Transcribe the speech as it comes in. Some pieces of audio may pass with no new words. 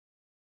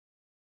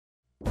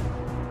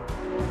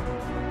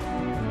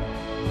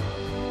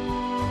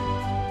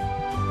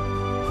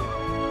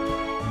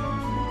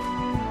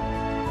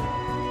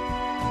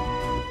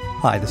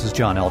Hi, this is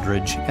John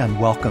Eldridge, and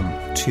welcome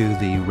to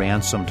the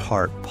Ransomed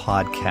Heart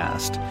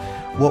podcast.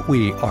 What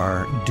we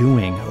are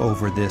doing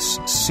over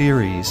this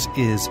series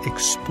is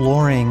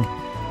exploring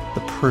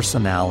the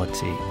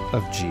personality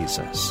of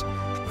Jesus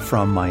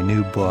from my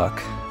new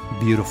book,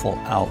 Beautiful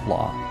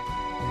Outlaw.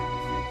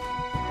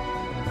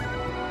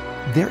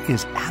 There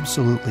is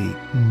absolutely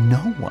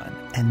no one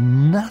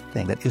and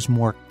nothing that is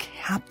more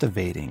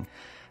captivating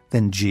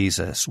than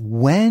Jesus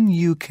when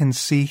you can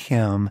see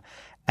him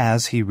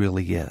as he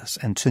really is.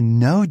 And to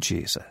know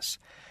Jesus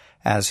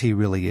as he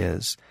really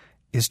is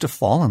to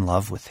fall in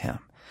love with him.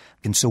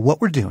 And so what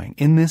we're doing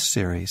in this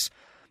series,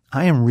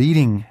 I am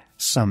reading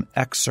some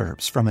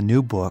excerpts from a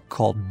new book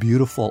called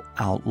Beautiful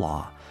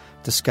Outlaw,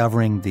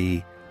 discovering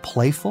the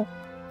playful,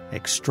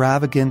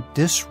 extravagant,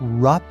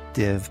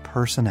 disruptive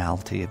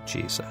personality of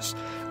Jesus,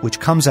 which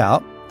comes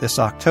out this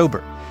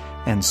October.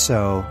 And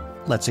so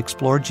let's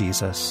explore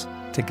Jesus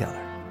together.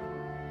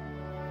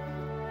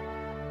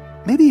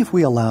 Maybe if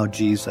we allow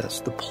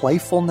Jesus the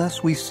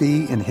playfulness we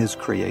see in his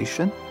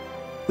creation,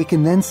 we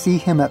can then see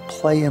him at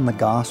play in the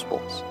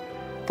Gospels.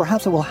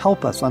 Perhaps it will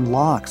help us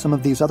unlock some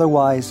of these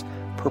otherwise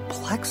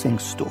perplexing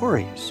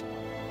stories.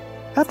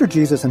 After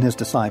Jesus and his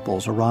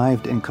disciples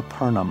arrived in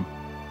Capernaum,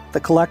 the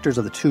collectors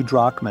of the 2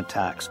 drachma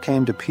tax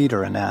came to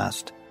Peter and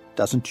asked,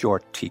 "Doesn't your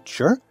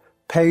teacher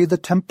pay the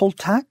temple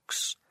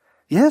tax?"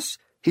 "Yes,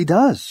 he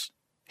does,"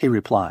 he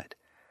replied.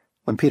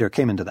 When Peter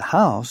came into the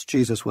house,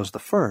 Jesus was the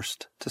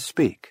first to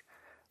speak.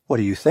 "What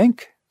do you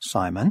think,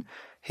 Simon?"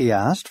 he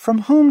asked.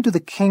 "From whom do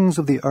the kings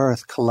of the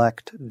earth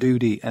collect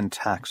duty and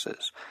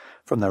taxes?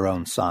 From their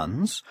own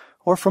sons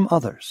or from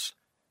others?"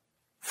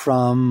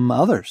 "From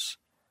others,"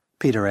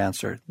 Peter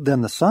answered.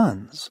 "Then the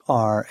sons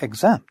are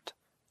exempt,"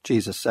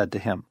 Jesus said to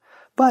him.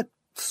 "But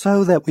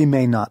so that we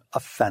may not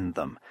offend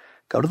them,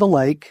 go to the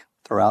lake,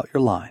 throw out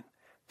your line.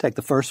 Take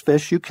the first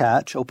fish you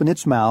catch, open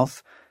its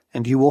mouth,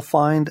 and you will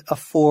find a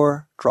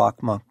 4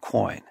 drachma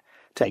coin.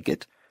 Take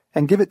it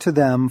and give it to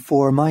them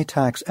for my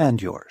tax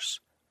and yours."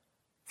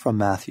 From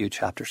Matthew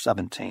chapter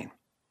 17.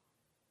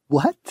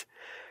 What?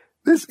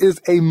 This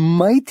is a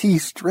mighty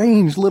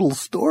strange little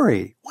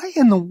story. Why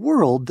in the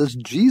world does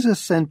Jesus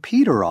send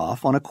Peter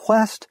off on a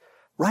quest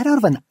right out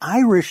of an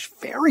Irish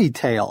fairy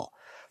tale?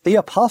 The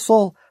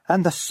Apostle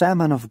and the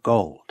Salmon of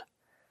Gold.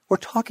 We're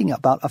talking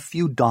about a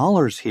few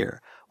dollars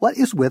here. What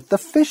is with the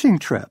fishing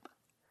trip?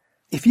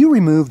 If you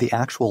remove the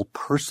actual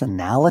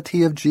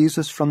personality of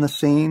Jesus from the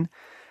scene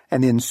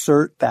and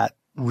insert that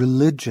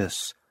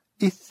religious,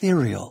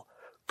 ethereal,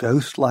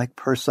 ghost-like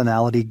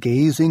personality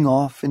gazing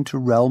off into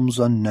realms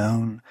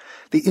unknown,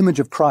 the image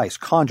of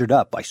Christ conjured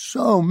up by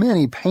so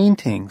many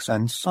paintings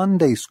and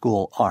Sunday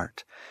school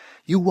art,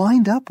 you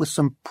wind up with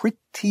some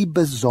pretty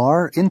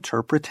bizarre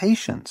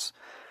interpretations.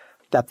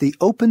 That the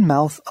open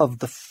mouth of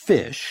the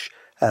fish,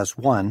 as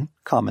one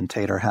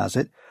commentator has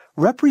it,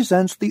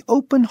 represents the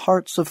open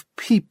hearts of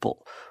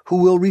people who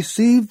will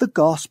receive the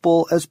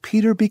gospel as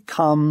Peter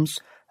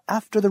becomes,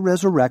 after the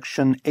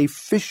resurrection, a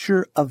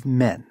fisher of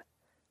men.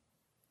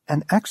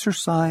 An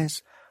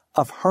exercise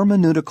of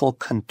hermeneutical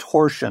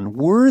contortion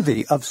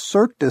worthy of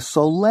Cirque du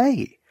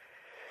Soleil.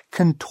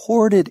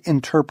 Contorted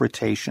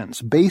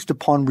interpretations based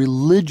upon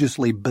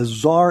religiously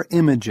bizarre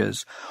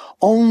images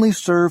only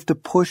serve to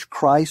push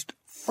Christ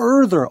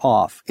further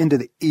off into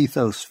the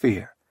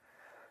ethosphere.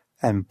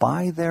 "And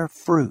by their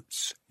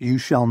fruits you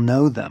shall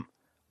know them,"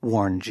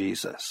 warned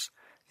Jesus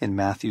in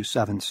Matthew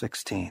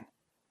 7:16.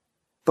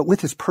 But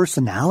with his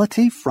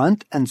personality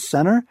front and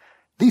center,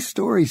 these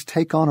stories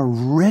take on a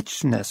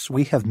richness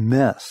we have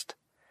missed.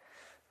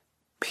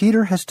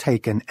 Peter has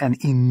taken an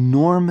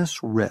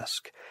enormous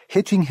risk,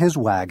 hitching his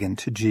wagon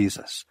to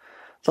Jesus.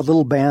 The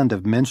little band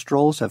of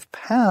minstrels have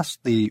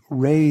passed the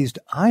raised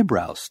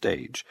eyebrow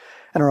stage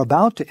and are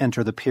about to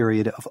enter the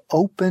period of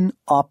open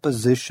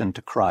opposition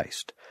to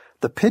Christ,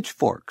 the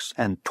pitchforks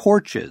and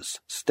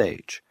torches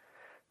stage.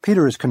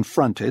 Peter is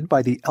confronted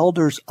by the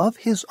elders of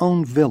his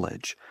own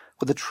village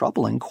with a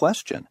troubling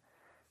question.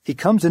 He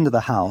comes into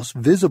the house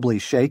visibly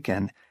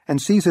shaken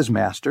and sees his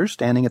master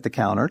standing at the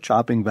counter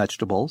chopping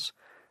vegetables.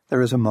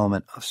 There is a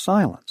moment of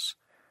silence.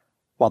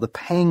 While the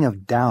pang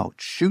of doubt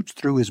shoots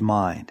through his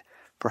mind,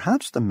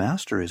 perhaps the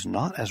master is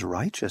not as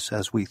righteous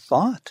as we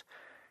thought.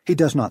 He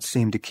does not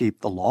seem to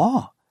keep the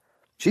law.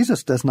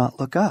 Jesus does not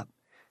look up.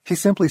 He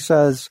simply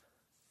says,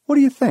 "What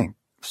do you think,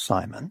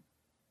 Simon?"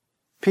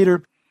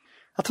 "Peter,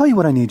 I'll tell you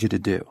what I need you to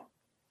do."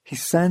 He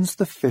sends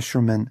the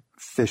fisherman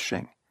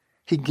fishing.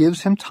 He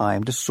gives him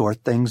time to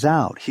sort things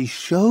out. He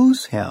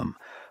shows him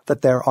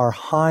that there are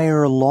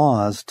higher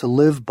laws to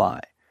live by.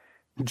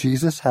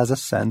 Jesus has a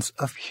sense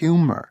of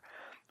humor.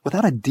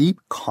 Without a deep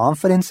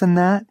confidence in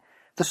that,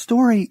 the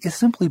story is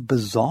simply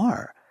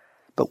bizarre.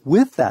 But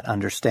with that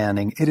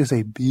understanding, it is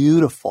a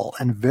beautiful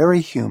and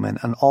very human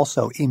and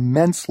also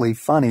immensely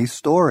funny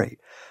story,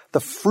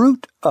 the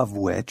fruit of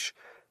which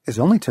is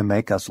only to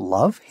make us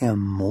love him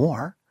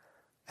more.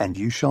 And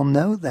you shall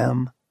know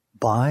them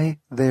by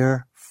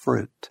their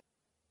fruit.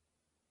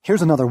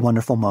 Here's another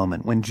wonderful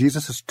moment when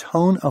Jesus'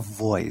 tone of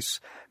voice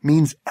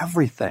means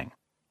everything.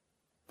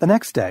 The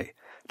next day,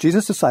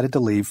 Jesus decided to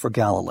leave for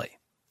Galilee.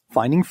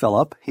 Finding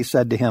Philip, he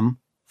said to him,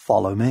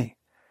 "Follow me."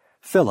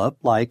 Philip,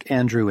 like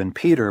Andrew and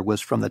Peter,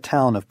 was from the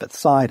town of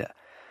Bethsaida.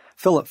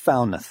 Philip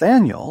found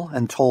Nathanael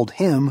and told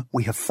him,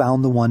 "We have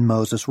found the one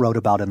Moses wrote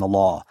about in the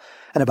law,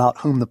 and about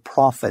whom the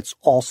prophets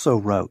also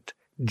wrote,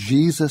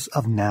 Jesus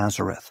of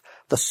Nazareth,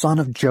 the son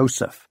of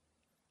Joseph."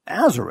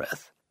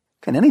 "Nazareth?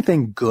 Can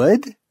anything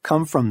good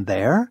come from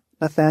there?"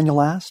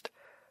 Nathanael asked.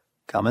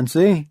 "Come and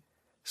see,"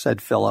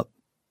 said Philip.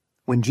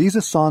 When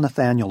Jesus saw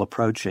Nathanael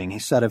approaching, he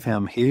said of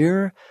him,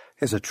 "Here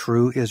is a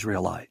true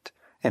Israelite,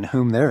 in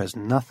whom there is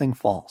nothing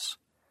false."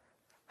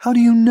 "How do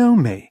you know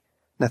me?"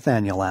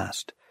 Nathanael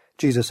asked.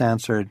 Jesus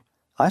answered,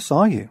 "I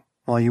saw you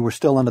while you were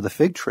still under the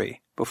fig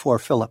tree, before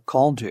Philip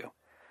called you."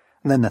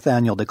 And then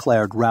Nathanael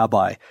declared,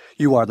 "Rabbi,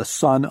 you are the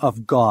Son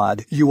of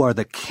God. You are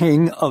the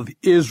King of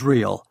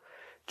Israel."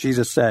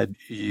 Jesus said,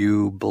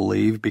 "You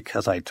believe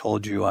because I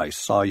told you I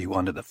saw you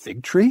under the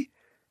fig tree?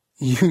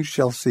 You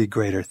shall see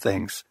greater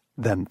things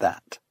than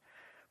that."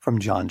 From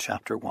John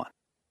chapter 1.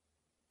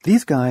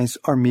 These guys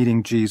are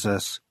meeting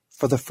Jesus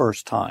for the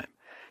first time.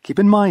 Keep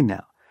in mind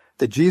now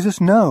that Jesus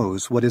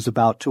knows what is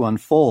about to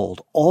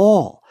unfold,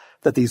 all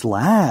that these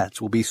lads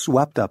will be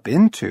swept up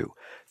into,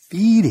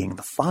 feeding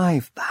the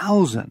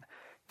 5,000,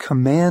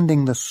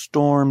 commanding the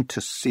storm to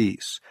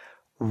cease,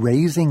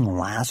 raising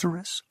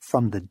Lazarus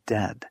from the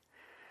dead.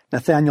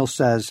 Nathanael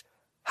says,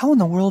 "How in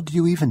the world do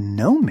you even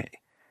know me?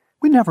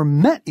 We never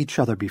met each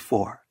other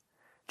before."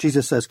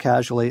 Jesus says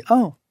casually,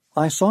 "Oh,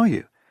 I saw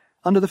you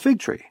under the fig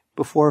tree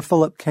before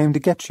Philip came to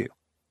get you."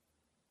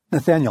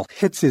 Nathanael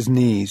hits his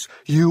knees.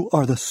 "You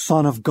are the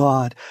Son of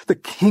God, the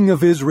King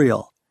of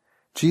Israel."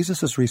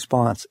 Jesus'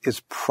 response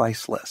is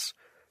priceless.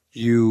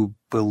 "You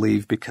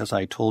believe because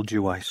I told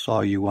you I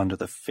saw you under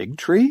the fig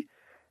tree?"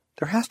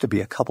 There has to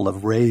be a couple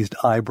of raised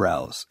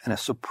eyebrows and a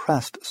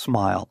suppressed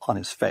smile on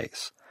his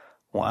face.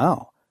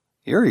 Wow,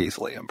 you're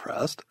easily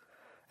impressed.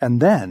 And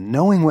then,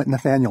 knowing what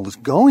Nathanael is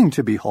going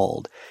to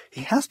behold,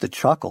 he has to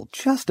chuckle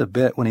just a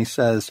bit when he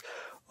says,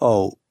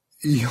 "Oh,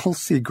 you'll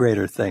see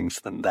greater things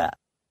than that."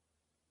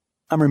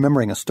 I'm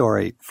remembering a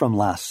story from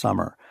last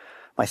summer.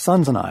 My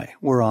sons and I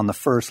were on the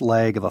first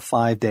leg of a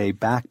 5-day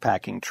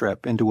backpacking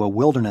trip into a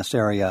wilderness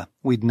area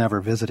we'd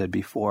never visited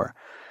before.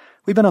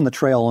 We've been on the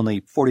trail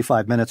only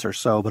 45 minutes or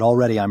so, but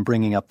already I'm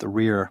bringing up the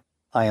rear.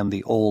 I am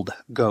the old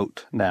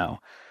goat now.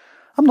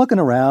 I'm looking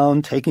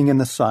around, taking in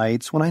the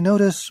sights, when I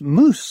notice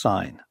moose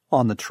sign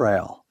on the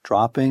trail.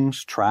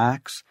 Droppings,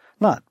 tracks,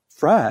 not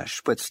fresh,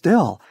 but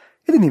still,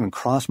 it didn't even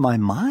cross my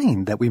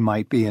mind that we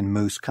might be in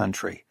moose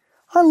country.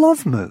 I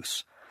love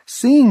moose.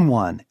 Seeing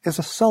one is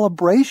a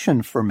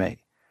celebration for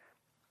me.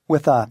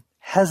 With a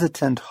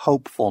hesitant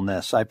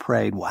hopefulness, I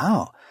prayed,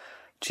 "Wow,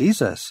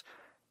 Jesus,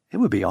 it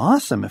would be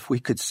awesome if we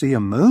could see a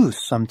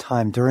moose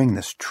sometime during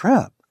this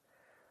trip."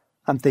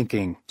 I'm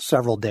thinking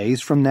several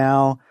days from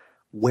now,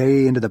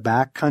 way into the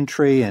back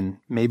country, and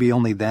maybe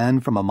only then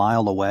from a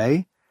mile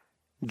away.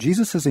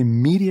 Jesus'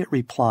 immediate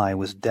reply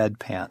was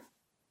deadpan.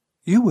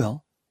 "You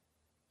will."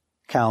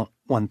 Count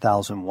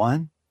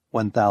 1,001.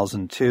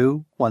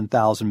 1,002,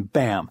 1,000,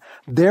 bam!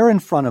 There in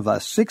front of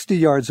us, 60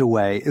 yards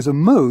away, is a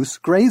moose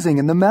grazing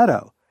in the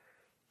meadow.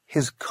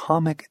 His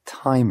comic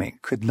timing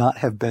could not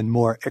have been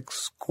more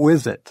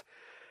exquisite.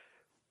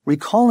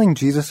 Recalling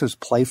Jesus'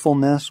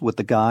 playfulness with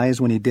the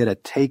guys when he did a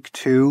take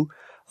 2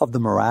 of the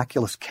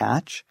miraculous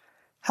catch,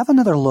 have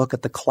another look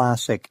at the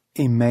classic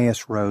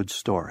Emmaus Road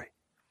story.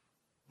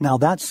 Now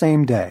that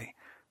same day,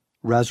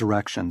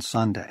 Resurrection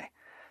Sunday,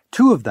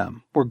 2 of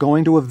them were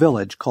going to a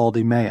village called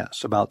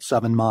Emmaus, about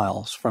 7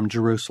 miles from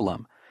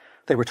Jerusalem.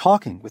 They were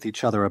talking with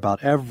each other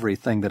about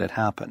everything that had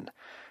happened.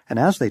 And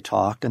as they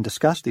talked and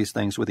discussed these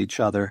things with each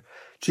other,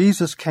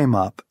 Jesus came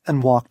up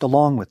and walked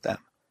along with them.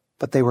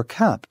 But they were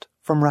kept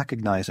from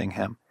recognizing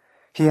him.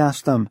 He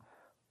asked them,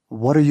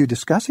 "What are you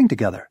discussing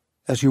together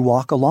as you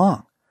walk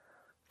along?"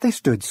 They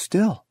stood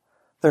still,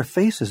 their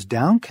faces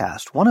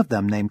downcast. One of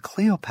them, named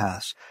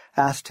Cleopas,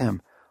 asked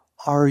him,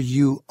 "Are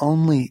you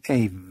only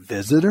a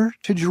visitor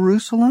to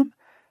Jerusalem,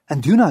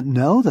 and do not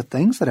know the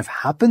things that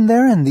have happened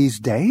there in these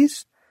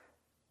days?"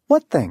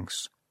 "What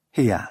things?"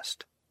 he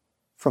asked.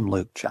 From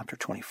Luke chapter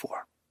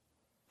 24.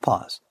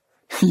 Pause.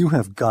 You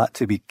have got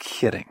to be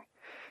kidding.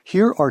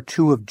 Here are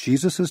 2 of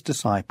Jesus'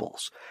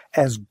 disciples,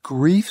 as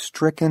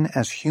grief-stricken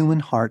as human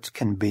hearts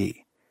can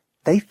be.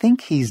 They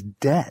think he's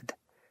dead.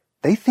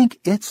 They think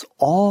it's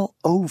all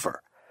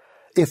over.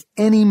 If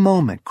any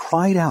moment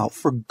cried out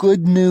for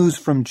good news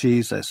from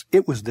Jesus,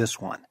 it was this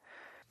one.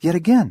 Yet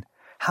again,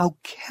 how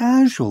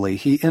casually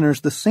he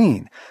enters the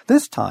scene,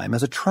 this time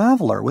as a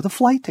traveler with a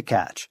flight to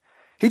catch.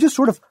 He just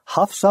sort of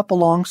huffs up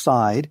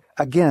alongside,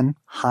 again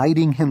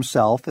hiding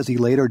himself as he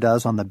later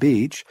does on the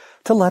beach,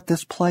 to let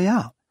this play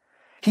out.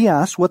 He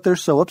asks what they're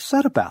so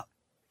upset about.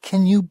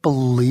 Can you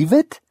believe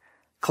it?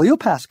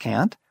 Cleopas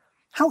can't.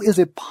 How is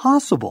it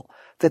possible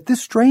that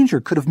this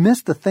stranger could have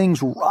missed the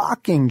things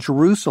rocking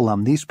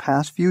Jerusalem these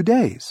past few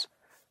days?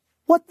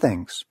 What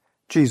things?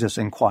 Jesus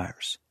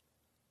inquires.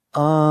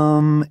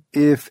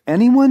 If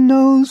anyone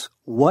knows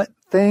what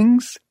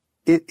things,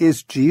 it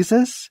is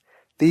Jesus,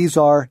 These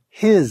are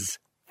his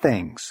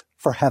things,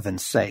 for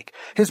heaven's sake.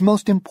 His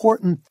most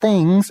important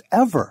things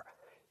ever.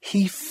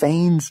 He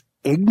feigns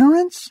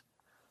ignorance?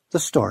 The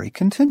story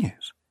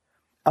continues.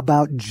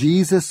 About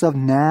Jesus of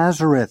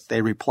Nazareth,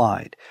 they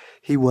replied.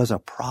 He was a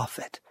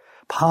prophet,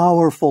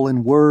 powerful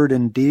in word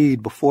and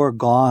deed before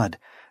God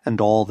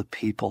and all the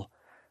people.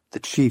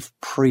 The chief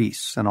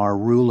priests and our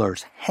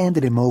rulers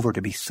handed him over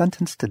to be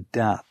sentenced to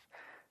death,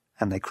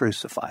 and they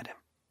crucified him.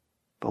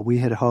 But we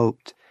had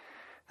hoped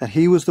that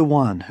he was the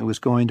one who was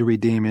going to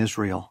redeem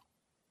Israel.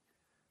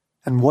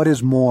 And what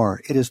is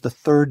more, it is the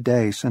third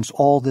day since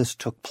all this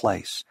took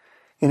place.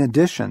 In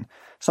addition,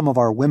 some of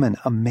our women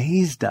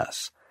amazed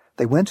us.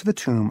 They went to the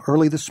tomb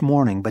early this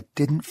morning but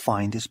didn't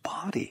find his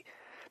body.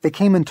 They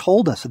came and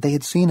told us that they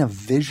had seen a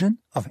vision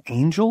of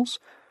angels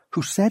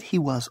who said he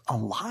was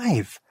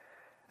alive.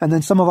 And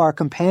then some of our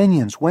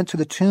companions went to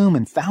the tomb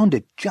and found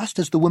it just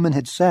as the women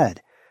had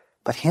said.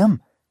 But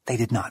him they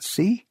did not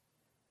see.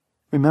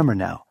 Remember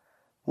now,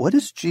 what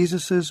is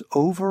Jesus'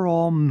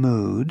 overall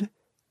mood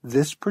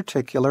this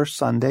particular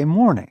Sunday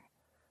morning?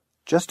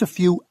 Just a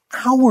few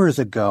hours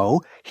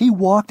ago, he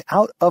walked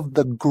out of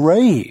the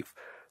grave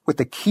with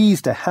the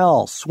keys to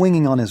hell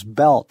swinging on his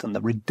belt and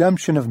the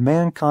redemption of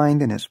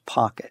mankind in his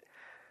pocket.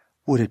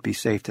 Would it be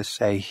safe to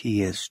say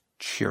he is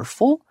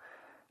cheerful?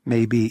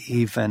 Maybe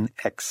even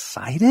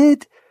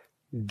excited?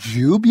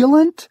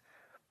 Jubilant?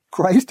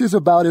 Christ is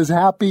about as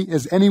happy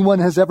as anyone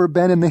has ever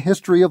been in the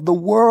history of the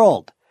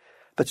world.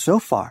 But so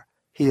far,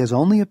 he has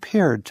only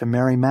appeared to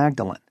Mary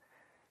Magdalene.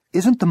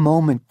 Isn't the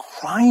moment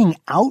crying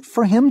out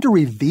for him to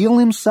reveal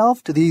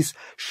himself to these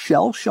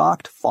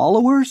shell-shocked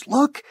followers?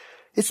 Look,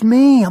 it's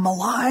me, I'm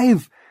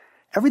alive.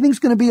 Everything's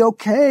going to be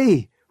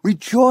okay.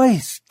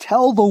 Rejoice,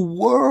 tell the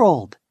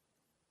world.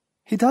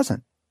 He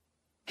doesn't.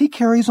 He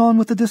carries on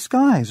with the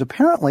disguise,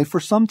 apparently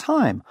for some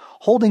time,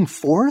 holding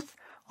forth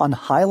on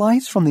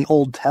highlights from the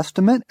Old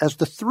Testament as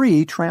the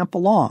three tramp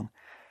along.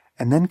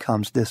 And then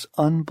comes this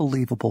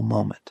unbelievable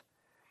moment.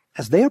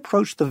 As they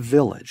approached the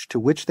village to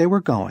which they were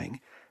going,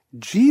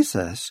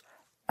 Jesus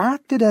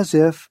acted as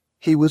if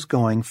he was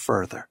going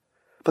further.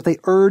 But they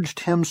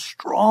urged him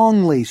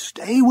strongly,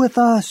 "Stay with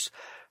us,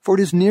 for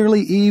it is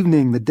nearly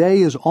evening, the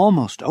day is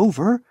almost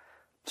over."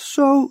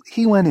 So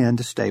he went in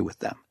to stay with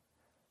them.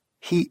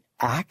 He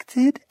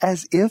acted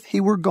as if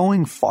he were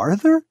going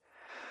farther?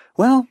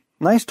 Well,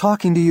 nice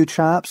talking to you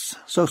chaps.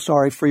 So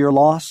sorry for your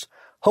loss.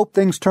 Hope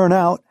things turn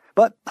out,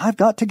 but I've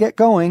got to get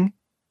going.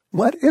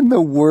 What in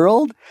the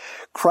world?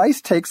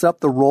 Christ takes up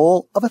the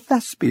role of a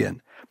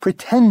thespian,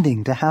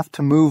 pretending to have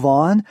to move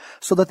on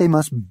so that they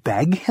must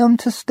beg him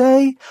to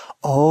stay?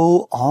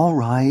 Oh, all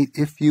right,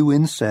 if you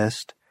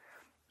insist.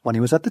 When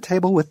he was at the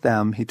table with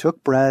them, he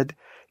took bread,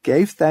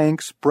 gave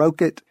thanks,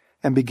 broke it,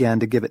 and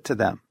began to give it to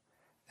them.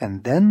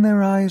 And then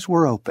their eyes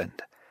were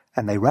opened,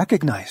 and they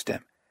recognized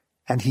him,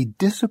 and he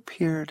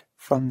disappeared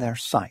from their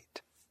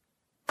sight.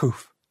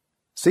 Poof.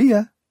 See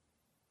ya.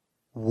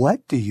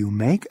 What do you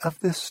make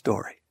of this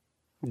story?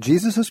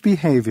 Jesus'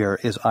 behavior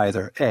is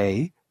either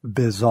A,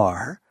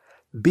 bizarre,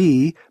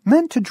 B,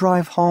 meant to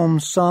drive home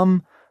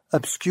some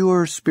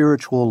obscure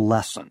spiritual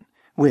lesson,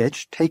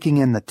 which, taking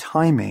in the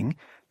timing,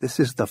 this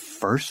is the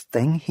first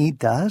thing he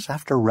does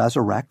after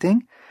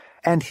resurrecting,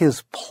 and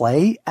his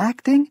play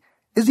acting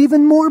is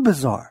even more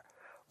bizarre.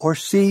 Or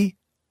C,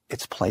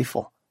 it's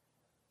playful.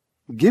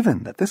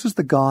 Given that this is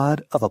the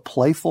God of a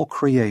playful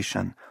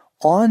creation,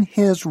 on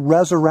his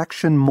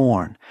resurrection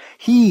morn,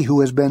 he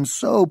who has been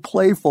so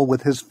playful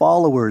with his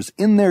followers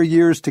in their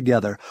years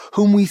together,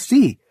 whom we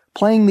see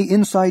playing the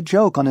inside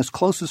joke on his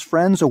closest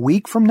friends a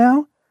week from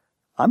now,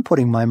 I'm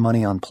putting my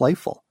money on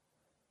playful.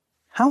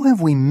 How have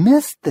we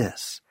missed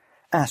this?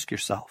 Ask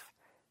yourself,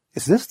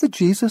 is this the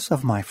Jesus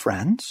of my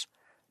friends?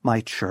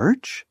 My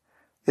church?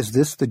 Is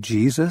this the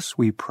Jesus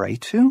we pray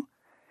to?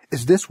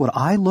 Is this what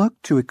I look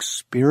to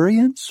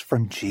experience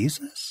from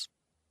Jesus?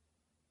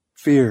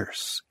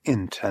 Fierce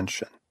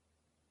intention.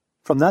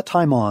 From that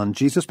time on,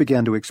 Jesus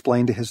began to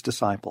explain to his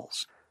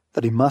disciples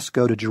that he must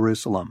go to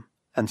Jerusalem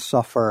and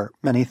suffer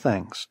many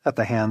things at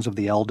the hands of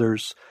the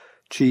elders,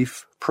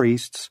 chief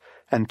priests,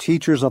 and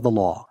teachers of the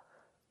law,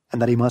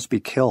 and that he must be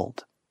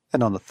killed,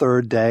 and on the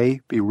third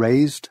day be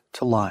raised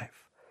to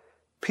life.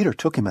 Peter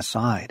took him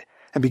aside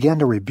and began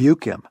to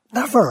rebuke him.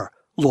 "Never,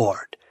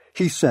 Lord,"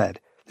 he said,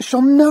 "this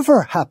shall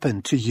never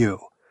happen to you."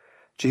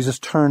 Jesus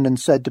turned and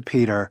said to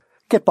Peter,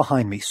 "Get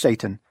behind me,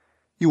 Satan.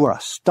 You are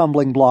a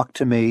stumbling block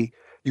to me.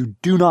 You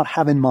do not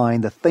have in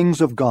mind the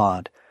things of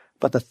God,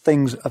 but the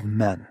things of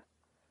men."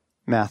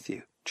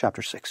 Matthew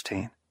chapter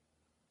 16.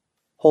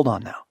 Hold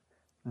on now.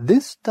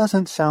 This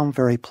doesn't sound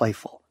very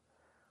playful.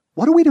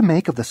 What are we to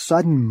make of the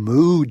sudden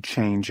mood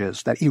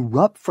changes that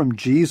erupt from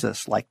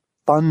Jesus like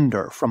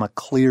thunder from a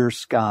clear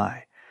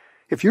sky?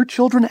 If your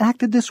children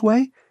acted this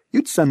way,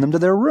 you'd send them to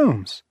their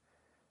rooms.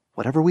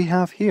 Whatever we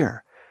have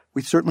here,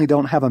 we certainly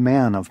don't have a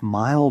man of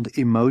mild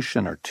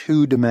emotion or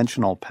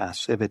two-dimensional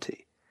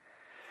passivity.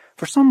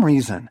 For some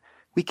reason,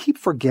 we keep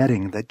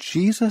forgetting that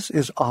Jesus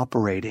is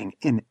operating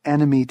in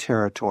enemy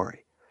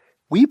territory.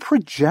 We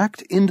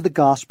project into the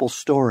gospel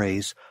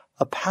stories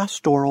a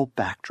pastoral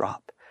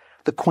backdrop,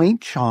 the quaint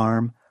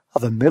charm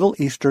of a Middle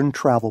Eastern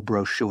travel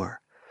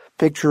brochure,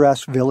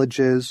 picturesque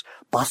villages,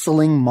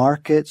 bustling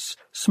markets,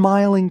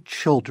 smiling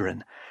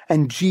children,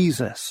 and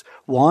Jesus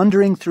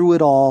wandering through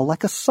it all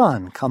like a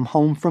son come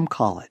home from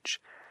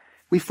college.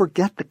 We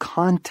forget the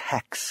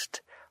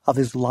context of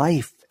his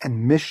life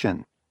and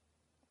mission.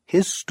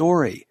 His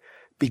story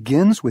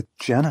begins with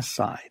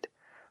genocide,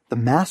 the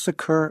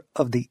massacre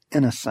of the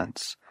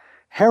innocents,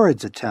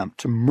 Herod's attempt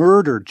to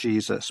murder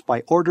Jesus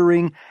by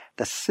ordering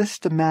the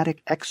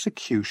systematic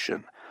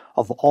execution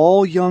of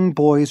all young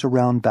boys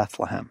around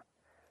Bethlehem.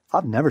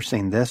 I've never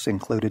seen this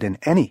included in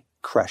any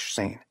creche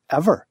scene,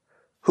 ever.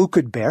 Who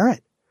could bear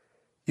it?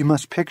 You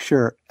must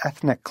picture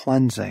ethnic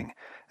cleansing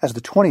as the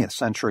 20th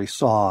century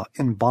saw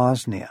in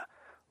Bosnia,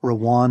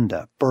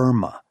 Rwanda,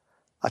 Burma.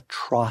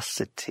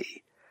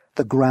 Atrocity.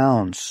 The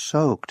ground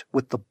soaked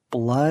with the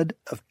blood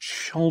of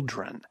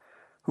children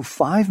who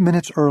 5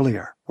 minutes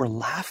earlier were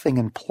laughing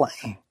and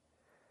playing.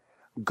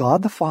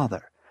 God the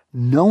Father,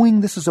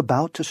 knowing this is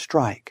about to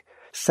strike,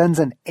 sends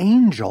an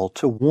angel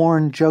to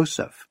warn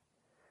Joseph.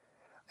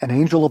 An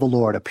angel of the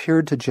Lord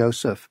appeared to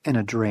Joseph in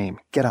a dream.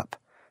 "Get up,"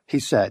 he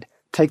said,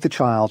 "take the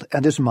child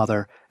and his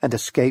mother and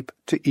escape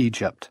to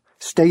Egypt.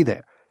 Stay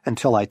there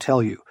until I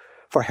tell you,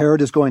 for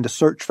Herod is going to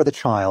search for the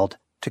child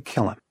to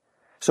kill him."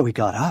 So he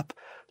got up,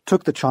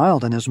 took the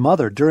child and his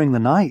mother during the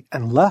night,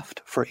 and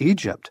left for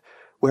Egypt,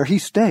 where he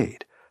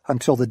stayed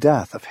until the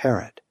death of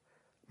Herod.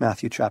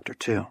 Matthew chapter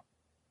 2.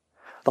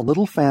 The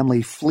little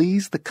family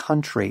flees the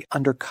country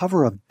under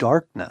cover of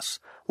darkness,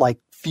 like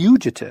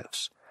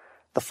fugitives.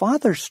 The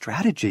father's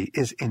strategy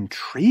is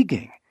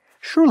intriguing.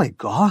 Surely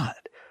God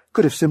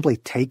could have simply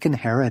taken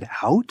Herod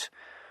out,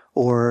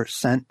 or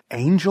sent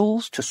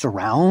angels to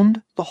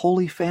surround the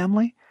Holy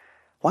Family.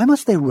 Why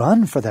must they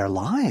run for their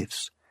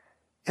lives?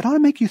 It ought to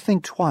make you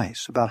think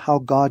twice about how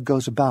God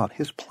goes about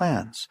his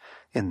plans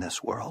in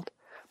this world.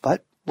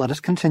 But let us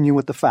continue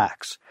with the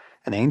facts.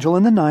 An angel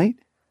in the night,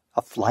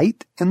 a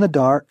flight in the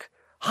dark,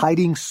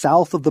 hiding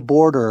south of the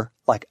border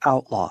like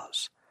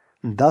outlaws.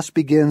 And thus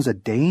begins a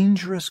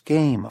dangerous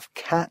game of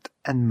cat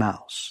and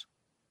mouse.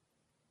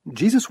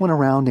 Jesus went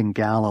around in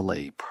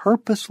Galilee,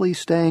 purposely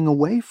staying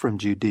away from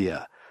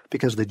Judea,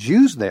 because the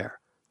Jews there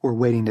were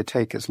waiting to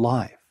take his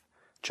life.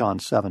 John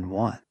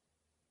 7:1.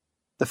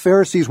 The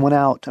Pharisees went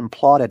out and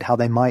plotted how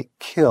they might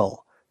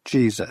kill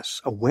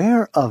Jesus.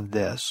 Aware of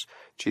this,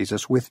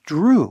 Jesus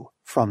withdrew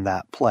from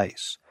that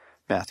place.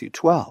 Matthew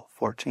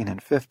 12:14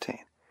 and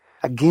 15.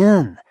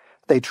 Again,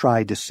 they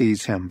tried to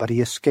seize him, but he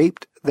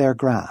escaped their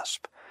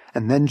grasp.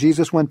 And then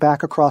Jesus went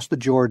back across the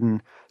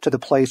Jordan to the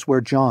place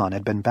where John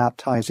had been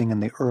baptizing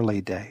in the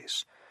early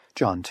days.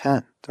 John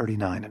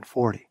 10:39 and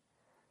 40.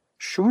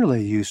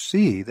 Surely you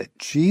see that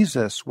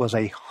Jesus was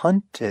a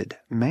hunted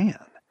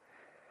man.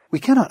 We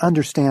cannot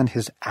understand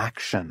his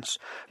actions,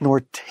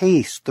 nor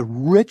taste the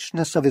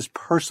richness of his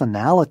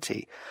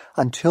personality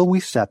until we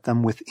set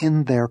them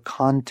within their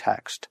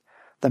context.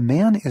 The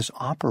man is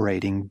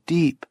operating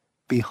deep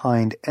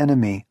behind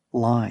enemy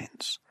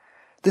lines.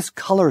 This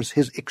colors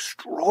his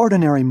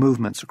extraordinary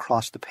movements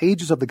across the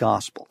pages of the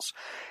Gospels,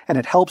 and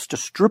it helps to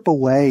strip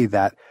away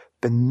that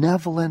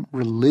benevolent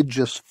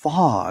religious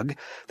fog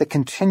that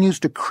continues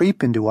to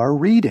creep into our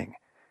reading.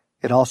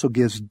 It also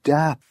gives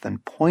depth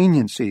and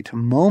poignancy to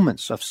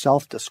moments of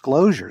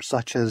self-disclosure,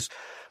 such as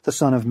the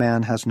Son of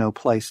Man has no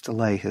place to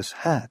lay his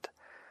head,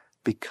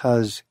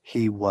 because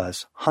he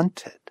was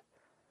hunted.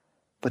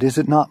 But is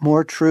it not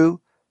more true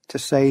to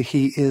say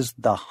he is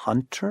the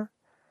hunter?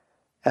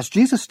 As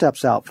Jesus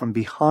steps out from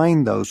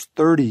behind those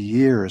 30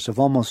 years of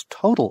almost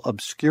total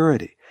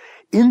obscurity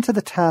into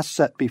the task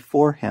set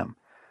before him,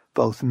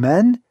 both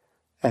men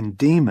and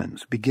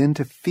demons begin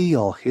to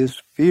feel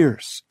his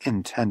fierce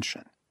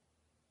intention.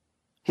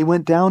 He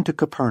went down to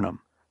Capernaum,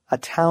 a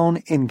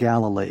town in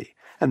Galilee,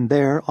 and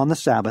there on the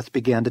Sabbath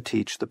began to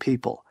teach the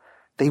people.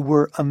 They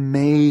were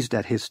amazed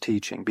at his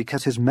teaching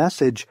because his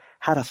message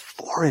had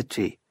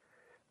authority.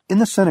 In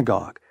the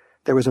synagogue,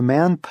 there was a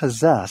man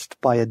possessed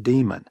by a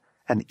demon,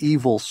 an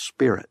evil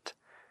spirit.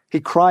 He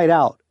cried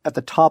out at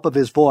the top of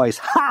his voice,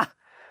 "Ha!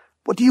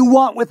 What do you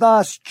want with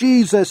us,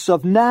 Jesus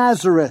of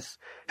Nazareth?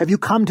 Have you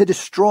come to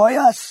destroy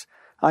us?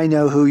 I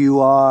know who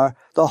you are,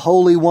 the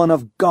Holy One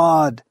of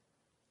God."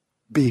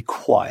 "Be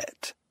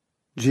quiet,"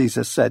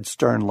 Jesus said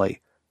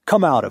sternly.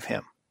 "Come out of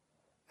him."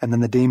 And then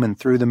the demon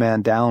threw the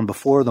man down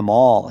before them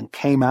all and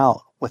came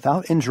out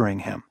without injuring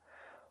him.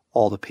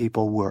 All the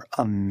people were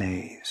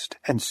amazed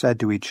and said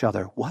to each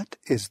other, "What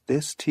is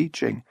this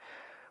teaching?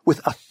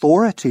 With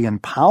authority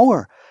and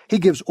power, he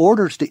gives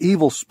orders to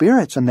evil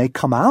spirits and they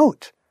come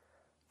out."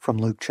 From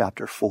Luke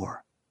chapter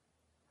 4.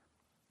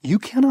 You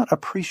cannot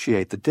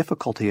appreciate the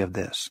difficulty of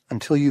this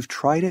until you've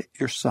tried it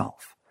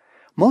yourself.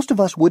 Most of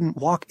us wouldn't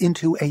walk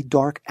into a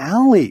dark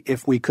alley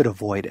if we could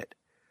avoid it.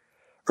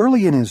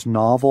 Early in his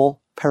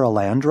novel,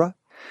 Perelandra,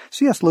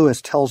 C.S.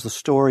 Lewis tells the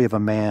story of a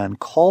man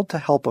called to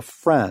help a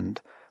friend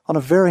on a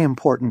very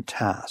important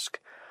task,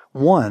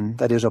 one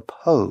that is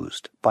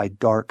opposed by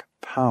dark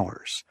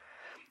powers.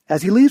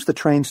 As he leaves the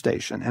train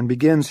station and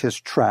begins his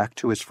trek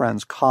to his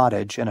friend's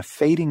cottage in a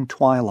fading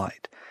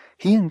twilight,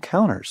 he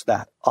encounters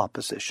that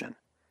opposition.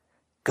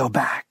 "Go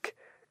back,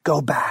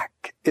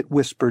 it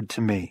whispered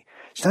to me.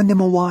 "Send him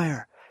a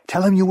wire.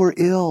 Tell him you were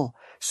ill.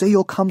 Say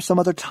you'll come some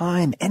other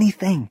time,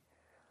 anything."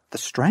 The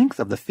strength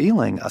of the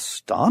feeling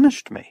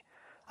astonished me.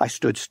 I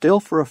stood still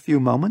for a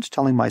few moments,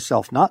 telling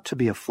myself not to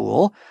be a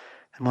fool,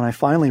 and when I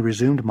finally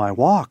resumed my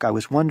walk, I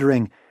was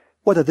wondering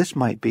whether this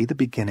might be the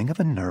beginning of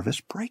a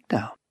nervous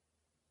breakdown.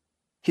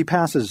 He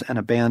passes an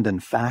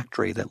abandoned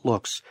factory that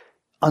looks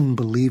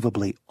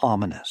unbelievably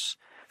ominous.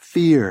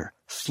 Fear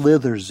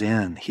slithers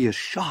in. He is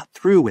shot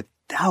through with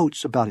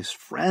doubts about his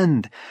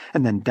friend,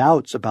 and then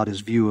doubts about his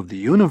view of the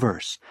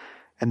universe,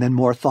 and then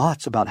more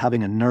thoughts about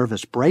having a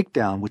nervous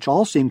breakdown, which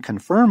all seem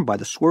confirmed by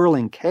the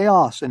swirling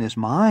chaos in his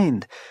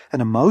mind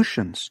and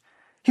emotions.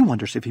 He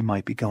wonders if he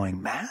might be going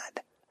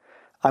mad.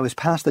 I was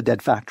past the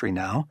dead factory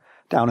now,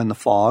 down in the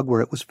fog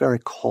where it was very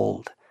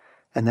cold,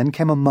 and then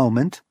came a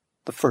moment,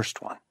 the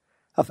first one,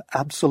 of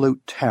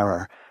absolute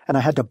terror, and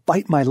I had to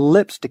bite my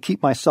lips to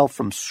keep myself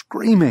from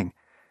screaming.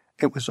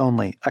 It was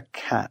only a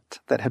cat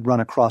that had run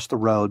across the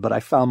road, but I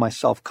found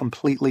myself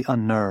completely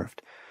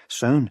unnerved.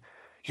 "Soon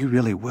you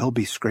really will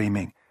be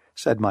screaming,"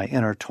 said my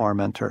inner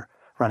tormentor,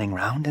 "running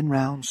round and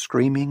round,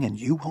 screaming, and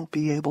you won't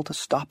be able to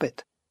stop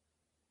it."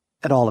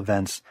 At all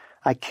events,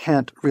 I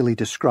can't really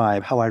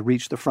describe how I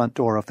reached the front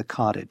door of the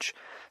cottage.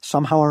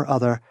 Somehow or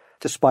other,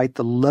 despite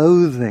the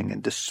loathing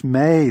and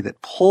dismay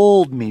that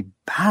pulled me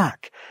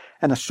back,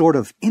 and a sort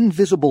of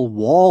invisible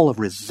wall of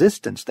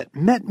resistance that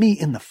met me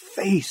in the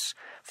face,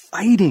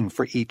 fighting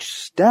for each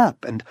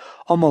step and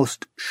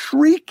almost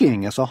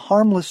shrieking as a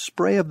harmless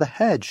spray of the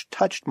hedge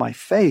touched my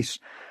face,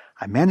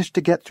 I managed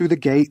to get through the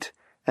gate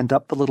and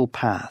up the little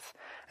path,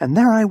 and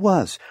there I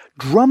was,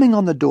 drumming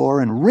on the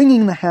door and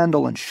ringing the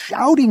handle and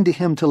shouting to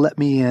him to let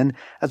me in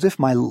as if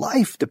my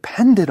life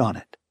depended on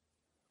it.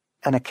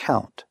 An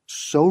account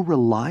so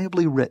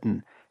reliably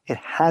written it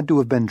had to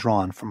have been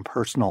drawn from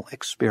personal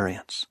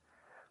experience.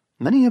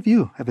 Many of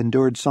you have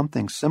endured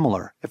something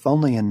similar, if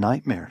only in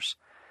nightmares.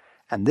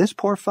 And this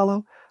poor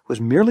fellow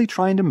was merely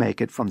trying to make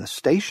it from the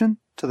station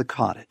to the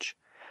cottage.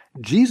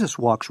 Jesus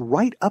walks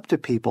right up to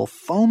people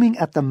foaming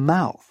at the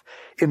mouth,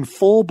 in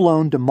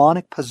full-blown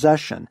demonic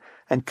possession,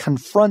 and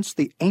confronts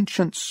the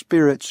ancient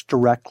spirits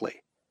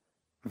directly.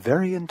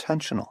 Very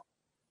intentional.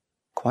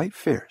 Quite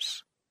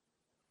fierce.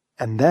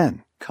 And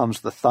then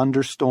comes the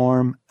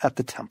thunderstorm at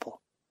the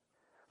temple.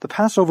 The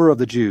Passover of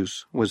the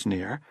Jews was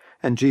near,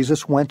 and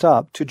Jesus went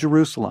up to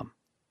Jerusalem.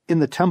 In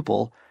the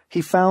temple,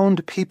 he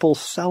found people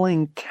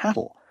selling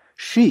cattle,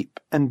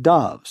 sheep, and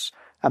doves,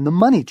 and the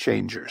money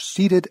changers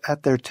seated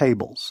at their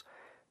tables.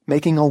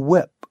 Making a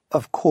whip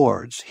of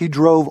cords, he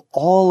drove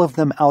all of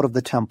them out of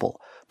the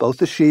temple, both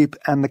the sheep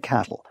and the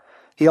cattle.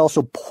 He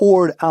also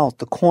poured out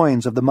the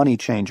coins of the money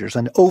changers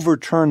and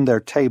overturned their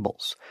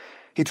tables.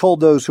 He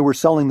told those who were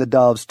selling the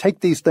doves,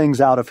 "Take these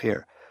things out of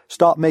here.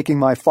 Stop making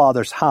my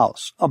Father's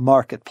house a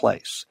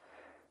marketplace."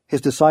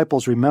 His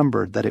disciples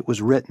remembered that it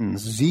was written,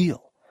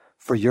 "Zeal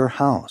for your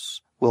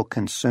house will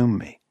consume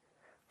me,"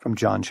 from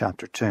John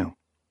chapter 2.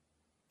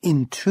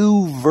 In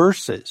 2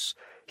 verses,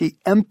 he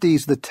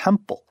empties the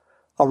temple,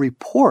 a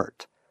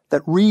report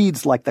that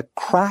reads like the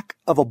crack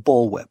of a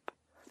bullwhip.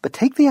 But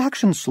take the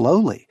action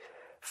slowly.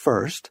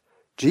 First,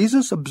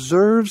 Jesus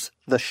observes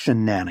the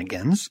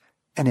shenanigans,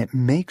 and it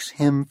makes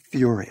him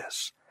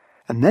furious.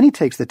 And then he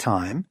takes the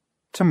time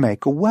to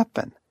make a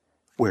weapon.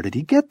 Where did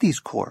he get these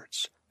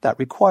cords? That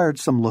required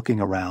some looking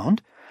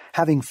around.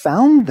 Having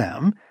found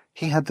them,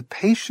 he had the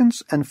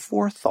patience and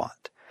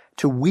forethought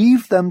to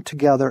weave them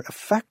together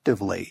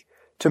effectively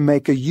to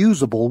make a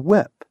usable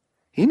whip.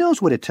 He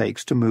knows what it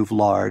takes to move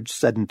large,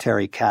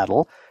 sedentary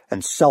cattle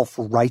and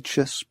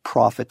self-righteous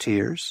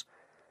profiteers.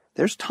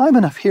 There's time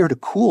enough here to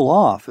cool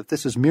off if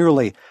this is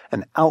merely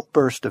an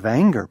outburst of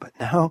anger, but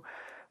no,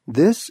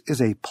 this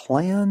is a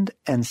planned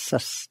and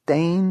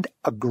sustained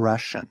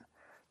aggression,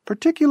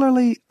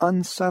 particularly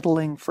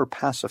unsettling for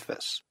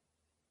pacifists.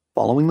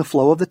 Following the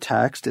flow of the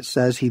text, it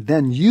says he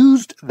then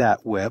used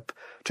that whip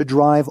to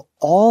drive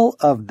all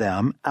of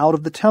them out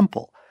of the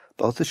temple,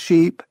 both the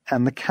sheep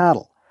and the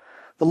cattle.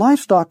 The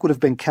livestock would have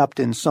been kept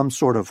in some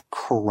sort of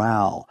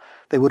corral.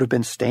 They would have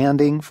been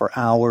standing for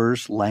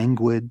hours,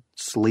 languid,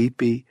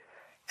 sleepy.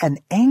 An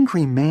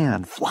angry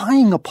man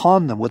flying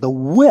upon them with a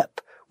whip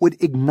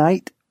would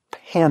ignite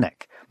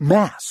panic,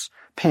 mass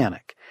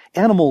panic.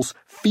 Animals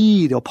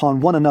feed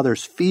upon one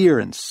another's fear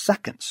in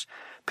seconds.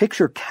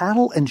 Picture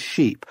cattle and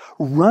sheep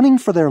running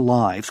for their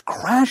lives,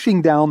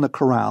 crashing down the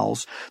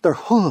corrals, their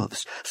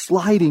hooves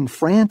sliding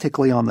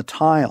frantically on the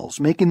tiles,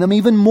 making them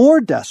even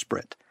more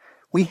desperate.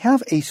 We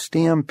have a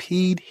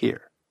stampede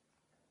here.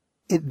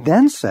 It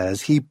then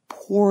says he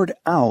poured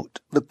out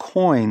the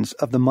coins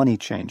of the money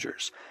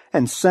changers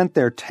and sent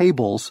their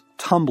tables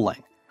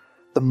tumbling.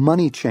 The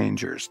money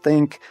changers,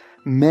 think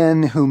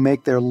men who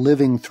make their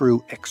living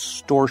through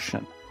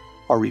extortion,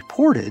 are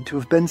reported to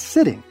have been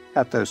sitting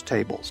at those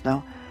tables.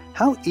 Now,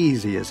 How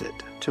easy is it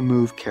to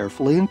move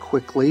carefully and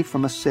quickly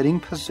from a sitting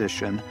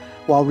position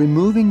while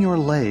removing your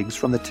legs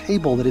from the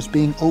table that is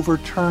being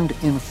overturned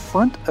in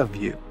front of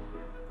you?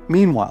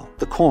 Meanwhile,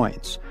 the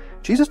coins.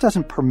 Jesus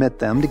doesn't permit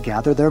them to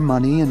gather their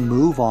money and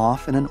move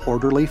off in an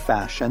orderly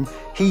fashion.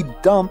 He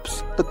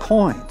dumps the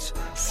coins,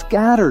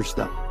 scatters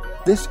them.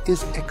 This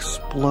is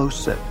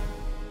explosive.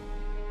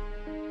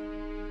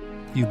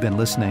 You've been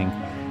listening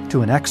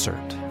to an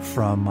excerpt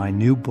from my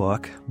new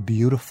book,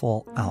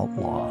 Beautiful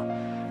Outlaw,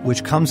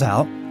 which comes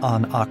out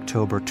on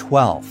October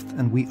 12th.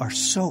 And we are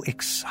so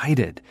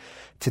excited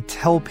to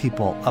tell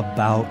people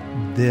about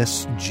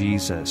this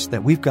Jesus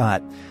that we've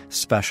got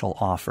special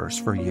offers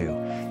for you.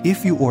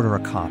 If you order a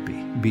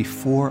copy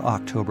before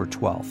October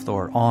 12th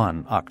or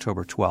on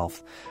October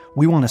 12th,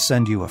 we want to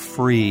send you a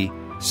free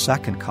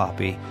second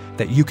copy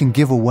that you can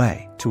give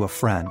away to a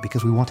friend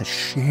because we want to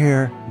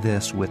share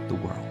this with the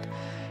world.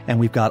 And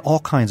we've got all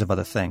kinds of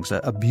other things,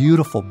 a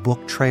beautiful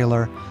book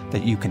trailer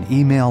that you can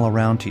email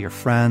around to your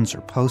friends or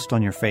post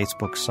on your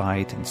Facebook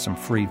site, and some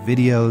free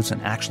videos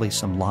and actually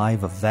some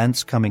live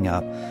events coming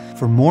up.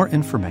 For more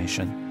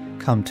information,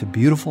 come to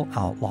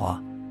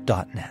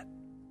beautifuloutlaw.net.